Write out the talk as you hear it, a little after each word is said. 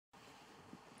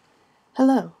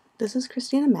Hello, this is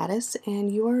Christina Mattis,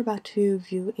 and you are about to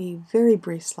view a very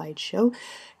brief slideshow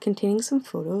containing some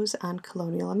photos on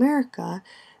colonial America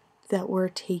that were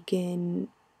taken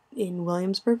in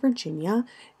Williamsburg, Virginia.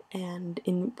 And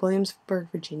in Williamsburg,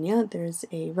 Virginia, there's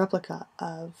a replica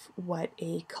of what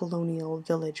a colonial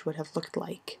village would have looked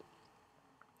like.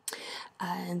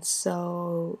 And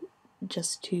so,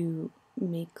 just to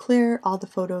make clear, all the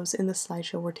photos in the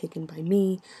slideshow were taken by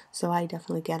me, so I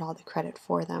definitely get all the credit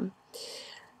for them.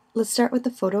 Let's start with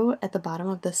the photo at the bottom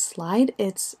of this slide.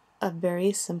 It's a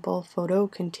very simple photo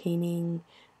containing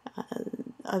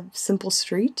a simple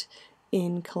street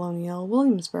in colonial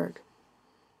Williamsburg.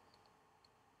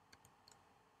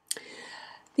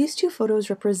 These two photos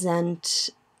represent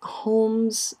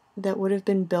homes that would have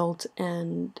been built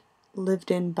and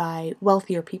lived in by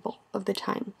wealthier people of the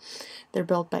time. They're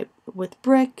built with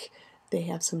brick. They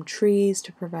have some trees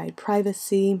to provide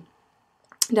privacy.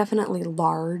 Definitely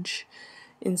large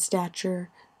in stature,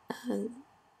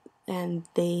 and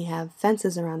they have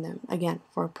fences around them, again,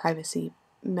 for privacy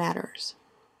matters.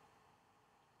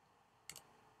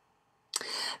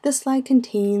 This slide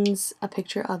contains a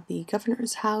picture of the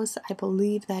governor's house. I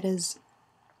believe that is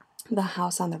the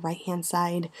house on the right-hand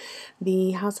side.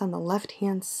 The house on the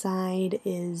left-hand side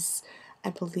is, I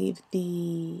believe,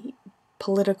 the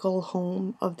political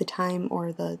home of the time,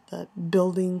 or the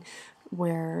building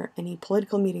where any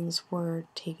political meetings were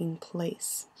taking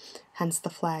place, hence the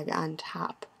flag on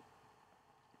top.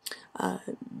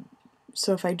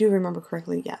 So if I do remember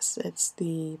correctly, yes, it's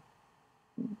the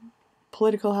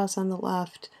political house on the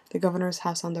left, the governor's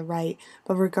house on the right,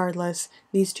 but regardless,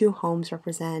 these two homes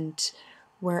represent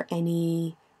where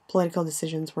any political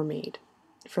decisions were made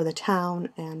for the town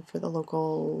and for the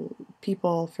local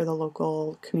people, for the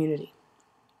local community.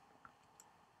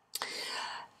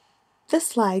 This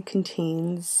slide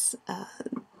contains,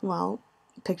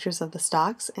 pictures of the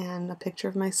stocks and a picture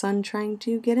of my son trying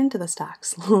to get into the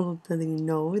stocks. Little did he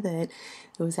know that it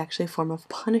was actually a form of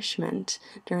punishment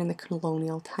during the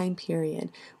colonial time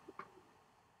period.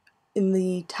 In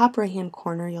the top right-hand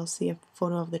corner, you'll see a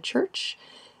photo of the church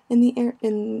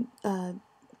in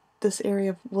this area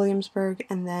of Williamsburg,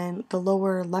 and then the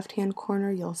lower left-hand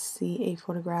corner, you'll see a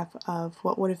photograph of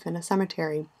what would have been a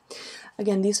cemetery.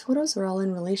 Again, these photos are all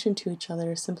in relation to each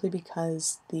other simply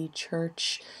because the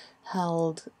church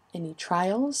held any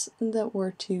trials that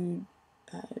were to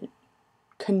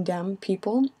condemn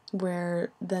people,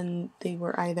 where then they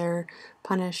were either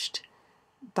punished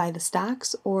by the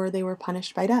stocks or they were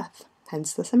punished by death,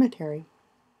 hence the cemetery.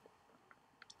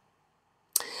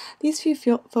 These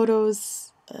few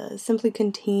photos simply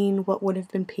contain what would have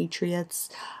been patriots: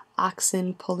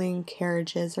 oxen pulling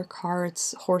carriages or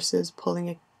carts, horses pulling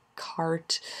a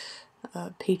cart,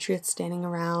 patriots standing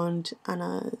around on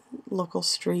a local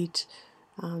street.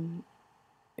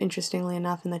 Interestingly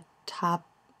enough, in the top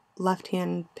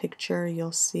left-hand picture,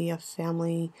 you'll see a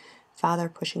family, father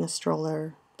pushing a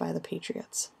stroller by the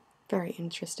patriots. Very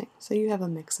interesting. So you have a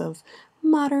mix of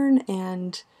modern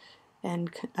and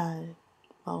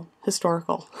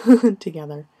historical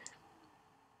together.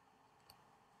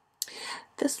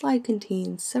 This slide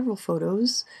contains several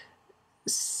photos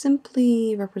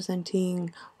simply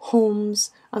representing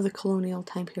homes of the colonial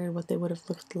time period, what they would have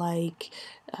looked like,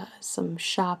 some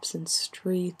shops and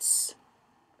streets,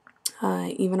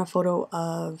 even a photo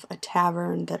of a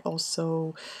tavern that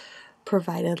also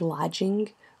provided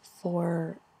lodging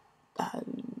for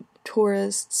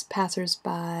tourists,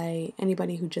 passers-by,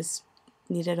 anybody who just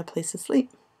needed a place to sleep.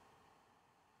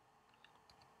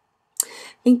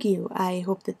 Thank you. I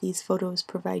hope that these photos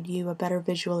provide you a better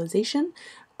visualization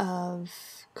of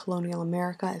colonial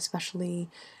America, especially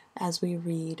as we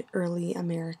read early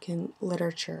American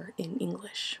literature in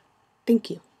English.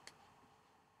 Thank you.